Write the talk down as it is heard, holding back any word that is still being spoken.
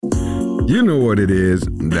You know what it is.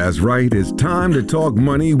 That's right. It's time to talk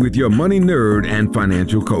money with your money nerd and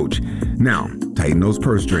financial coach. Now, tighten those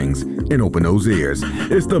purse strings and open those ears.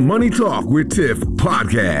 It's the Money Talk with Tiff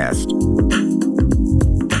podcast.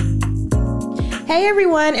 Hey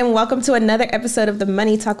everyone, and welcome to another episode of the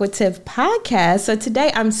Money Talk with Tiff podcast. So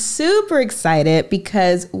today I'm super excited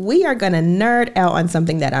because we are going to nerd out on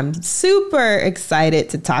something that I'm super excited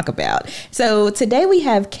to talk about. So today we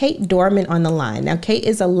have Kate Dorman on the line. Now, Kate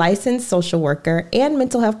is a licensed social worker and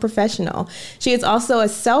mental health professional. She is also a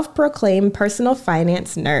self-proclaimed personal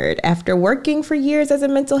finance nerd. After working for years as a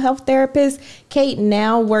mental health therapist, Kate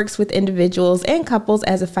now works with individuals and couples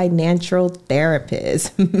as a financial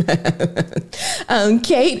therapist.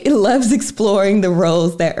 Kate loves exploring the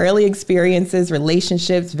roles that early experiences,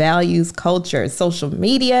 relationships, values, culture, social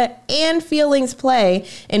media, and feelings play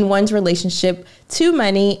in one's relationship to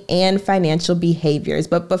money and financial behaviors.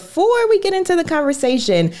 But before we get into the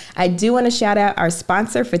conversation, I do want to shout out our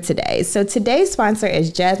sponsor for today. So today's sponsor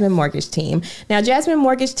is Jasmine Mortgage Team. Now, Jasmine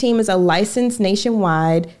Mortgage Team is a licensed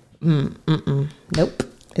nationwide. Nope,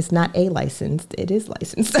 it's not a licensed. It is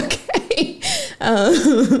licensed. Okay.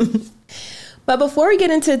 But before we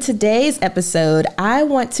get into today's episode, I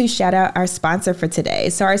want to shout out our sponsor for today.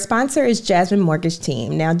 So our sponsor is Jasmine Mortgage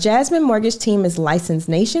Team. Now, Jasmine Mortgage Team is licensed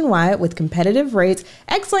nationwide with competitive rates,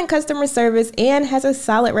 excellent customer service, and has a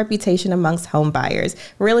solid reputation amongst home buyers,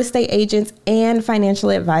 real estate agents, and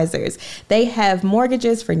financial advisors. They have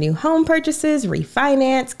mortgages for new home purchases,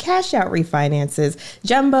 refinance, cash out refinances,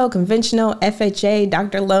 jumbo, conventional, FHA,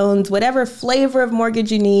 doctor loans, whatever flavor of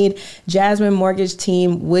mortgage you need, Jasmine Mortgage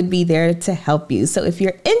Team would be there to help you. So if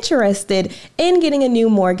you're interested in getting a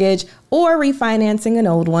new mortgage or refinancing an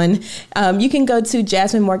old one, you can go to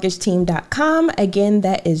jasminemortgageteam.com. Again,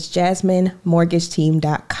 that is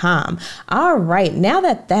jasminemortgageteam.com. All right, now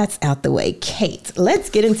that that's out the way, Kate,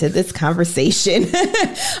 let's get into this conversation.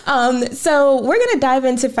 So we're going to dive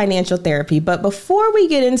into financial therapy. But before we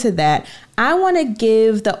get into that, I want to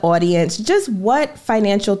give the audience just what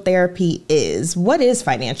financial therapy is. What is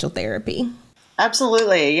financial therapy?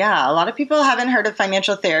 Absolutely. Yeah. A lot of people haven't heard of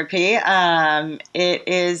financial therapy. It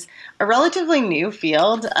is a relatively new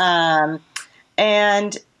field. And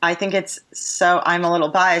I think I'm a little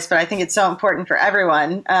biased, but I think it's so important for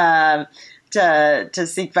everyone to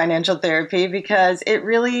seek financial therapy because it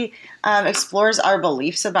really explores our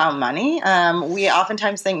beliefs about money. We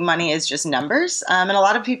oftentimes think money is just numbers. And a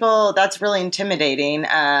lot of people, that's really intimidating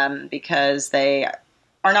because they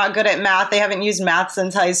are not good at math. They haven't used math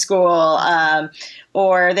since high school,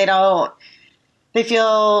 or they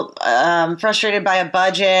feel frustrated by a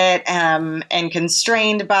budget and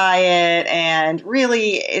constrained by it. And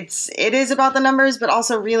really it is about the numbers, but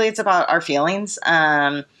also really it's about our feelings.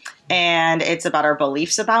 And it's about our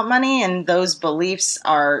beliefs about money. And those beliefs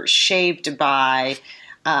are shaped by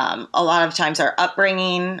a lot of times our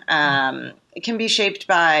upbringing. It can be shaped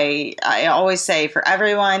by, I always say for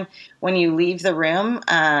everyone, when you leave the room,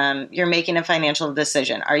 you're making a financial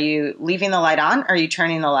decision. Are you leaving the light on or are you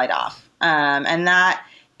turning the light off? And that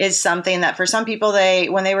is something that for some people,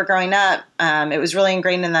 when they were growing up, it was really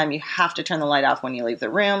ingrained in them. You have to turn the light off when you leave the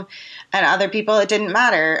room. And other people, it didn't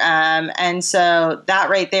matter. And so that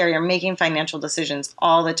right there, you're making financial decisions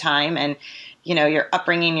all the time. And, your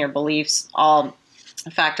upbringing, your beliefs all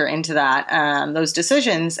factor into that, those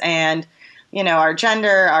decisions. And our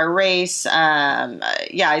gender, our race,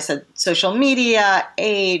 I said social media,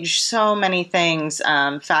 age, so many things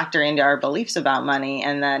factor into our beliefs about money.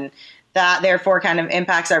 And then that therefore kind of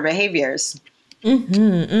impacts our behaviors. And,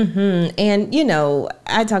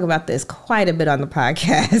 I talk about this quite a bit on the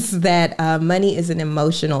podcast that money is an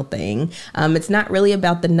emotional thing. It's not really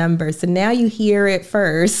about the numbers. So now you hear it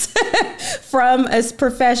first from a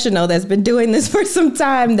professional that's been doing this for some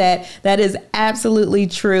time that is absolutely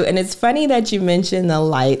true. And it's funny that you mentioned the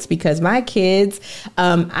lights because my kids,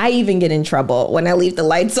 I even get in trouble when I leave the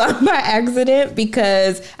lights on by accident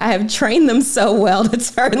because I have trained them so well to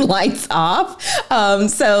turn lights off.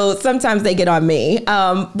 So sometimes they get on me.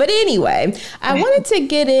 But anyway, I wanted to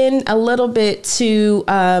get in a little bit to,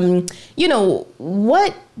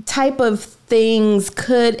 what type of things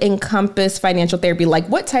could encompass financial therapy? Like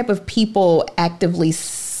what type of people actively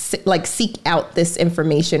seek out this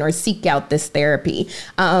information or seek out this therapy?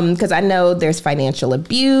 Because I know there's financial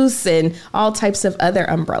abuse and all types of other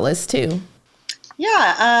umbrellas too.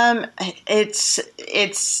 Yeah, it's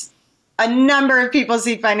a number of people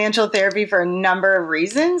seek financial therapy for a number of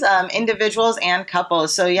reasons, individuals and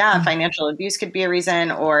couples. So yeah, financial abuse could be a reason,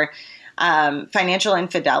 or financial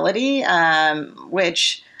infidelity,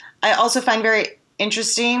 which I also find very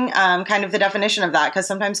interesting, kind of the definition of that, because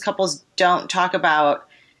sometimes couples don't talk about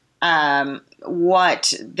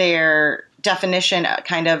what their definition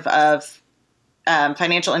of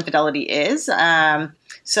financial infidelity is.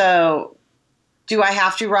 So do I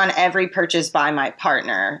have to run every purchase by my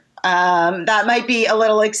partner? That might be a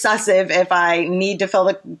little excessive if I need to fill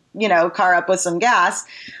the, car up with some gas.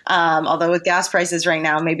 Although with gas prices right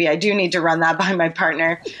now, maybe I do need to run that by my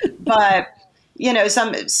partner. But,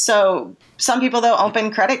 some people though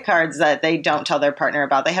open credit cards that they don't tell their partner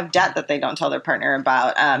about. They have debt that they don't tell their partner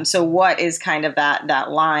about. So what is kind of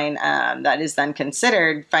that line that is then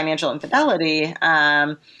considered financial infidelity?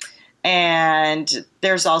 And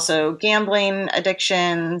there's also gambling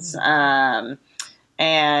addictions. And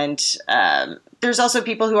there's also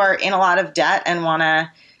people who are in a lot of debt and want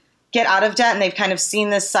to get out of debt. And they've kind of seen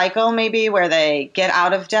this cycle maybe where they get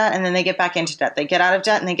out of debt and then they get back into debt. They get out of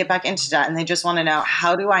debt and they get back into debt. And they just want to know,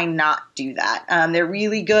 how do I not do that? They're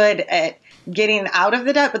really good at getting out of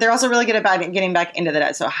the debt, but they're also really good at getting back into the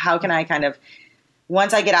debt. So how can I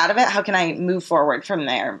once I get out of it, how can I move forward from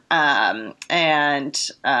there?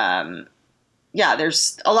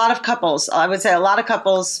 There's a lot of couples. I would say a lot of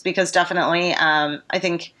couples, because definitely I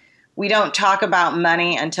think we don't talk about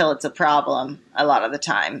money until it's a problem a lot of the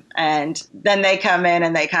time. And then they come in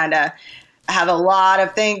and they kind of have a lot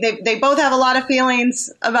of things. They both have a lot of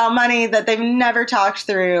feelings about money that they've never talked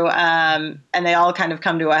through. And they all kind of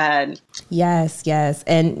come to a head. Yes.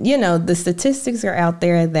 And, the statistics are out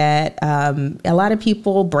there that a lot of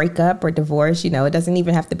people break up or divorce. It doesn't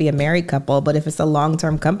even have to be a married couple, but if it's a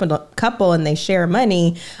long-term couple and they share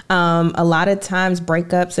money, a lot of times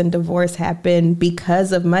breakups and divorce happen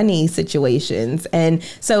because of money situations. And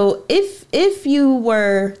so if you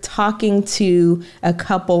were talking to a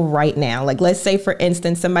couple right now, like let's say, for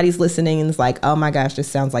instance, somebody's listening and is like, oh my gosh, this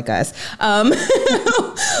sounds like us.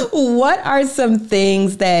 What are some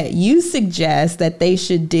things that you suggest that they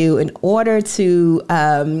should do in order to,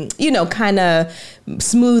 kind of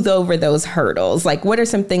smooth over those hurdles? Like, what are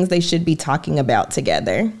some things they should be talking about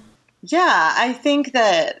together? Yeah, I think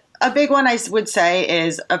that a big one I would say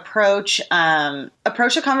is approach a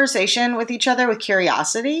conversation with each other with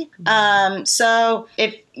curiosity. So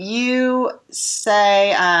if you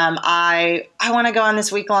say, I want to go on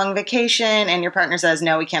this week-long vacation, and your partner says,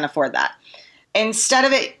 no, we can't afford that. Instead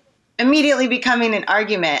of it immediately becoming an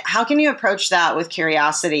argument, how can you approach that with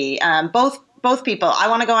curiosity? Both people, I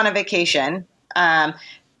want to go on a vacation.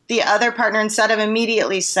 The other partner, instead of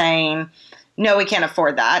immediately saying, no, we can't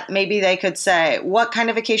afford that, maybe they could say, what kind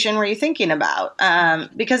of vacation were you thinking about?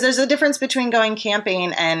 Because there's a difference between going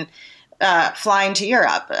camping and flying to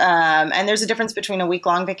Europe. And there's a difference between a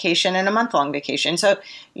week-long vacation and a month-long vacation. So,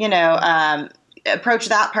 approach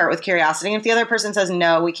that part with curiosity. And if the other person says,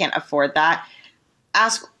 no, we can't afford that,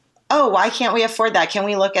 ask, oh, why can't we afford that? Can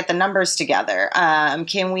we look at the numbers together?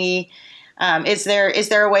 Can we, is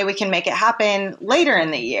there a way we can make it happen later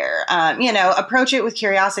in the year? Approach it with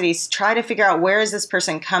curiosity. Try to figure out, where is this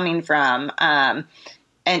person coming from? And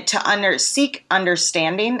to seek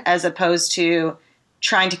understanding, as opposed to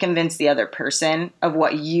trying to convince the other person of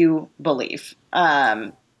what you believe.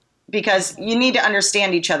 Because you need to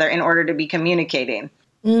understand each other in order to be communicating.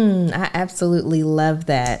 I absolutely love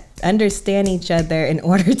that. Understand each other in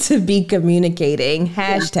order to be communicating.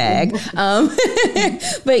 Hashtag.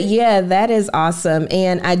 But yeah, that is awesome.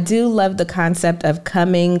 And I do love the concept of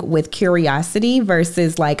coming with curiosity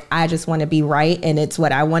versus like, I just want to be right and it's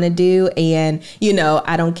what I want to do. And,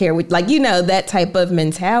 I don't care what, that type of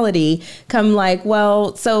mentality. Come like,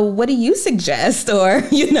 well, so what do you suggest? Or,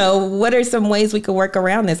 what are some ways we could work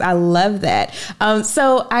around this? I love that.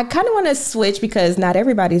 So I kind of want to switch, because not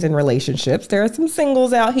everybody's in relationships. There are some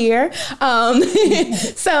singles out here.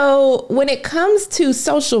 So when it comes to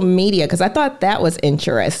social media, because I thought that was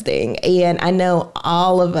interesting, and I know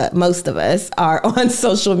most of us are on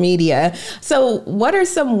social media. So what are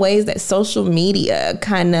some ways that social media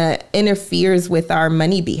kind of interferes with our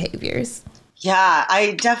money behaviors? Yeah,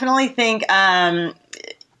 I definitely think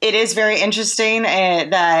it is very interesting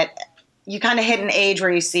that you kind of hit an age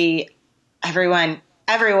where you see everyone,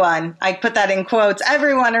 I put that in quotes,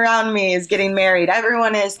 everyone around me is getting married.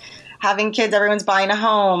 Everyone is having kids. Everyone's buying a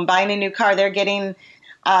home, buying a new car. They're getting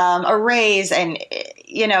a raise. And,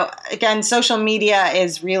 again, social media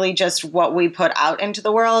is really just what we put out into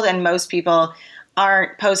the world. And most people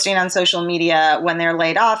aren't posting on social media when they're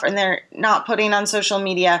laid off, and they're not putting on social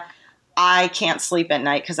media, I can't sleep at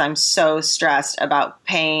night because I'm so stressed about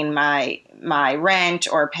paying my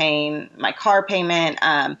rent or paying my car payment.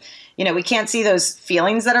 We can't see those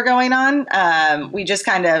feelings that are going on. We just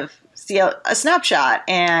kind of see a snapshot,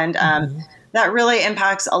 and that really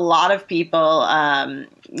impacts a lot of people. I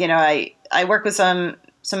work with some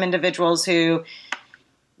individuals who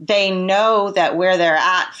they know that where they're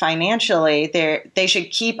at financially, they should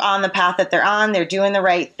keep on the path that they're on. They're doing the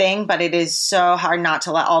right thing, but it is so hard not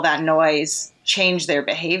to let all that noise change their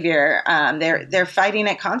behavior. They're fighting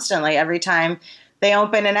it constantly. Every time they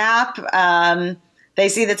open an app, they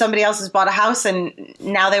see that somebody else has bought a house and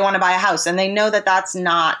now they want to buy a house, and they know that that's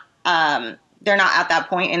not, they're not at that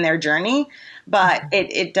point in their journey, but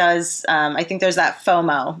it does. I think there's that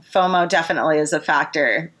FOMO. FOMO definitely is a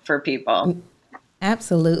factor for people.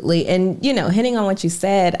 Absolutely. And, hitting on what you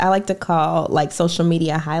said, I like to call like social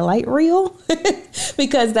media highlight reel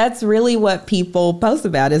because that's really what people post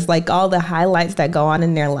about, is like all the highlights that go on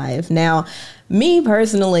in their life. Now, me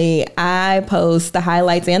personally, I post the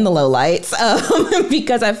highlights and the lowlights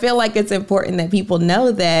because I feel like it's important that people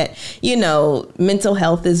know that, mental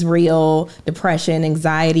health is real, depression,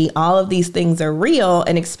 anxiety, all of these things are real.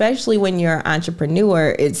 And especially when you're an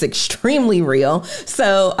entrepreneur, it's extremely real.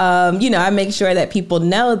 So, I make sure that people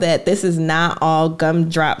know that this is not all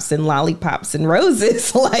gumdrops and lollipops and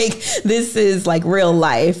roses. Like, this is like real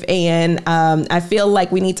life. And I feel like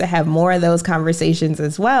we need to have more of those conversations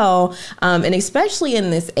as well. And especially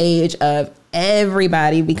in this age of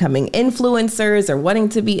everybody becoming influencers or wanting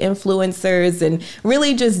to be influencers and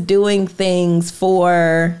really just doing things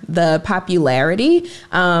for the popularity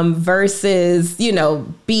versus,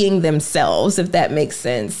 being themselves, if that makes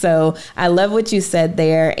sense. So I love what you said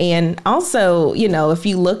there. And also, if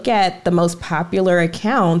you look at the most popular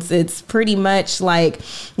accounts, it's pretty much like,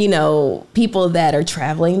 people that are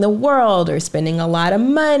traveling the world or spending a lot of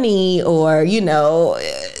money or,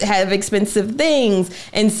 have expensive things.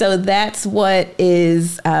 And so that's what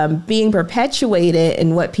is being perpetuated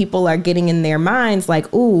and what people are getting in their minds,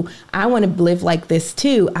 like, ooh, I want to live like this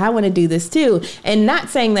too. I want to do this too. And not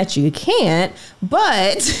saying that you can't,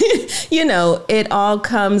 but, it all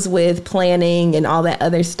comes with planning and all that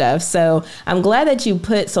other stuff. So I'm glad that you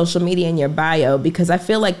put social media in your bio, because I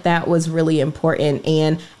feel like that was really important.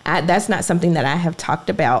 And that's not something that I have talked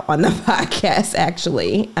about on the podcast,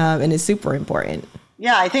 actually. And it's super important.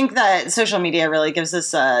 Yeah, I think that social media really gives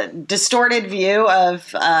us a distorted view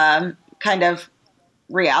of kind of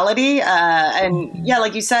reality. And yeah,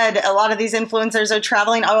 like you said, a lot of these influencers are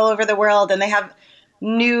traveling all over the world and they have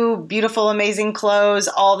new, beautiful, amazing clothes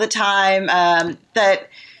all the time that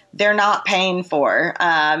they're not paying for.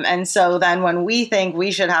 And so then when we think we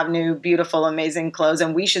should have new, beautiful, amazing clothes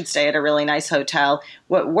and we should stay at a really nice hotel,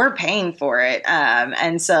 we're paying for it.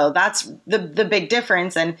 And so that's the big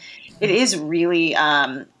difference. And it is really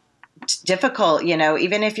difficult,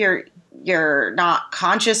 even if you're not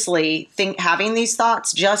consciously having these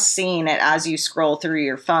thoughts, just seeing it as you scroll through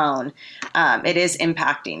your phone, it is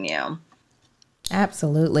impacting you.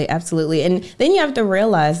 Absolutely. Absolutely. And then you have to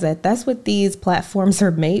realize that that's what these platforms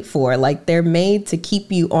are made for. Like, they're made to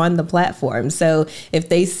keep you on the platform. So if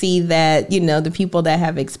they see that, the people that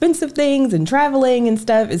have expensive things and traveling and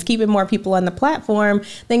stuff is keeping more people on the platform,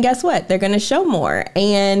 then guess what? They're going to show more.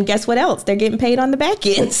 And guess what else? They're getting paid on the back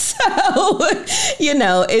end. So,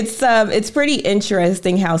 it's pretty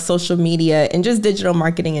interesting how social media and just digital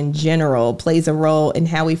marketing in general plays a role in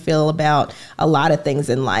how we feel about a lot of things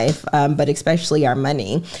in life, but especially our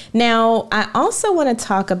money. Now, I also want to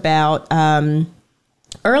talk about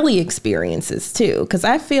early experiences too, because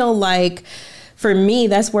I feel like for me,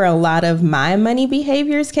 that's where a lot of my money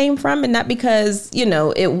behaviors came from. And not because,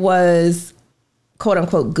 it was quote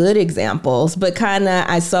unquote good examples, but kind of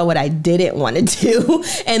I saw what I didn't want to do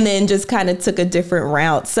and then just kind of took a different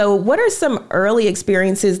route. So what are some early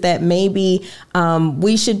experiences that maybe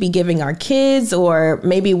we should be giving our kids, or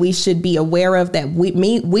maybe we should be aware of that we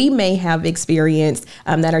may have experienced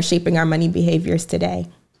that are shaping our money behaviors today?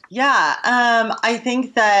 Yeah, I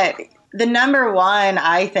think that the number one,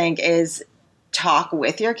 is talk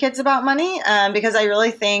with your kids about money, because I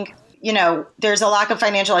really think there's a lack of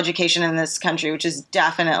financial education in this country, which is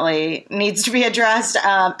definitely needs to be addressed.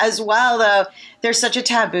 As well, though, there's such a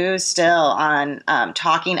taboo still on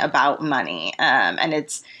talking about money. And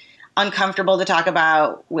it's uncomfortable to talk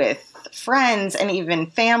about with friends and even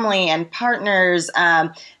family and partners.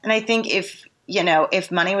 And I think if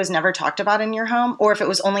money was never talked about in your home, or if it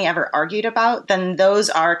was only ever argued about, then those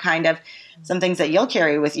are kind of some things that you'll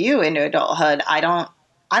carry with you into adulthood.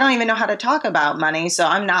 I don't even know how to talk about money, so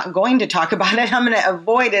I'm not going to talk about it. I'm going to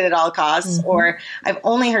avoid it at all costs. Mm-hmm. Or I've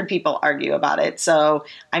only heard people argue about it, so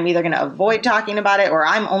I'm either going to avoid talking about it, or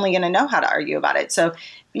I'm only going to know how to argue about it. So if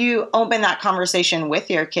you open that conversation with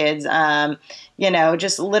your kids,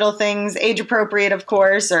 just little things, age appropriate, of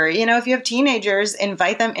course, or, if you have teenagers,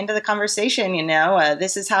 invite them into the conversation.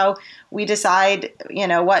 This is how we decide,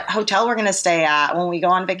 what hotel we're going to stay at when we go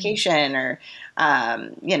on vacation, or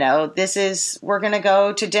we're going to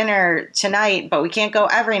go to dinner tonight, but we can't go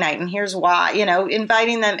every night. And here's why,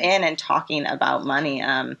 inviting them in and talking about money.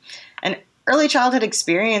 And early childhood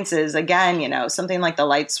experiences, again, something like the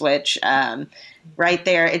light switch, right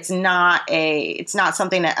there. It's not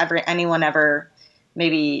something that anyone ever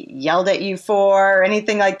maybe yelled at you for or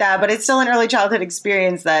anything like that, but it's still an early childhood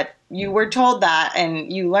experience that you were told that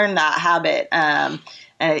and you learned that habit, and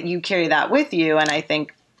you carry that with you. And I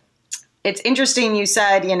think it's interesting. You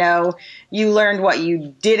said, you learned what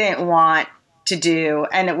you didn't want to do.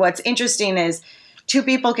 And what's interesting is two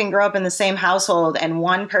people can grow up in the same household and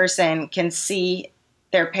one person can see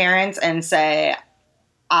their parents and say,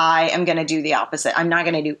 I am going to do the opposite. I'm not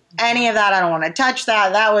going to do any of that. I don't want to touch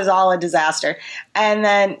that. That was all a disaster. And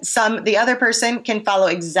then the other person can follow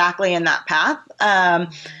exactly in that path.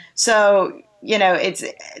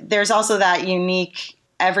 There's also that unique,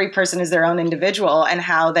 every person is their own individual and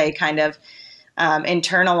how they kind of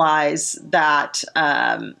internalize that,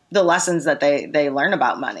 the lessons that they learn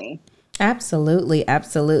about money. Absolutely.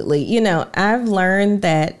 Absolutely. I've learned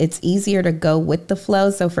that it's easier to go with the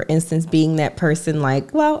flow. So for instance, being that person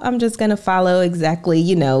like, well, I'm just going to follow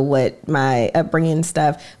exactly, what my upbringing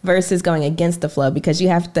stuff versus going against the flow, because you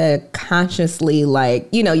have to consciously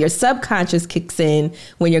your subconscious kicks in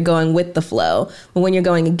when you're going with the flow. But when you're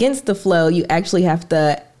going against the flow, you actually have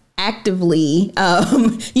to actively,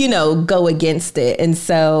 go against it. And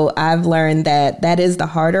so I've learned that is the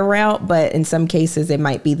harder route, but in some cases it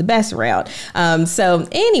might be the best route. So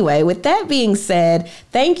anyway, with that being said,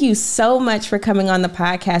 thank you so much for coming on the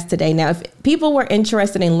podcast today. Now, if people were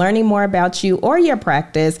interested in learning more about you or your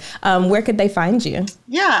practice, where could they find you?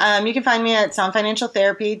 Yeah, you can find me at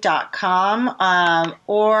soundfinancialtherapy.com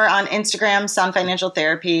or on Instagram, Sound Financial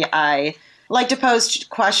Therapy. I like to post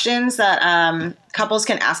questions that couples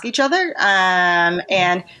can ask each other,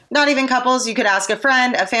 and not even couples. You could ask a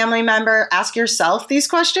friend, a family member, ask yourself these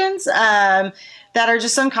questions that are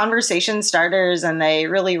just some conversation starters, and they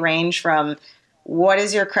really range from what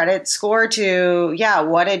is your credit score to,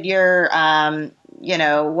 what did your,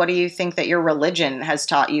 what do you think that your religion has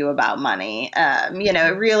taught you about money?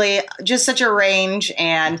 Really just such a range,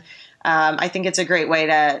 and I think it's a great way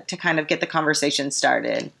to kind of get the conversation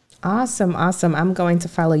started. Awesome. I'm going to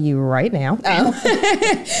follow you right now.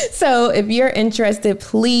 So if you're interested,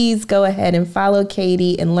 please go ahead and follow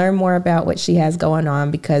Katie and learn more about what she has going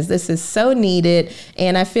on, because this is so needed.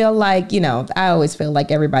 And I feel like, I always feel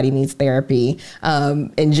like everybody needs therapy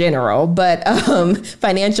in general, but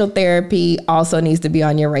financial therapy also needs to be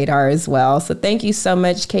on your radar as well. So thank you so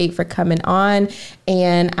much, Kate, for coming on.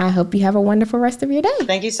 And I hope you have a wonderful rest of your day.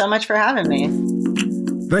 Thank you so much for having me.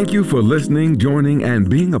 Thank you for listening, joining, and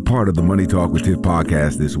being a part of the Money Talk with Tiff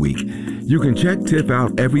podcast this week. You can check Tiff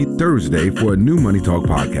out every Thursday for a new Money Talk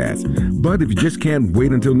podcast. But if you just can't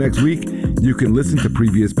wait until next week, you can listen to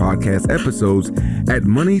previous podcast episodes at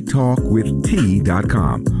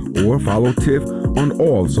moneytalkwitht.com or follow Tiff on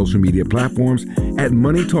all social media platforms at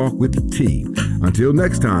Money Talk with T. Until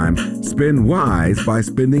next time, spend wise by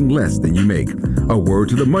spending less than you make. A word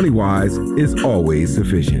to the money wise is always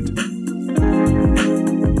sufficient.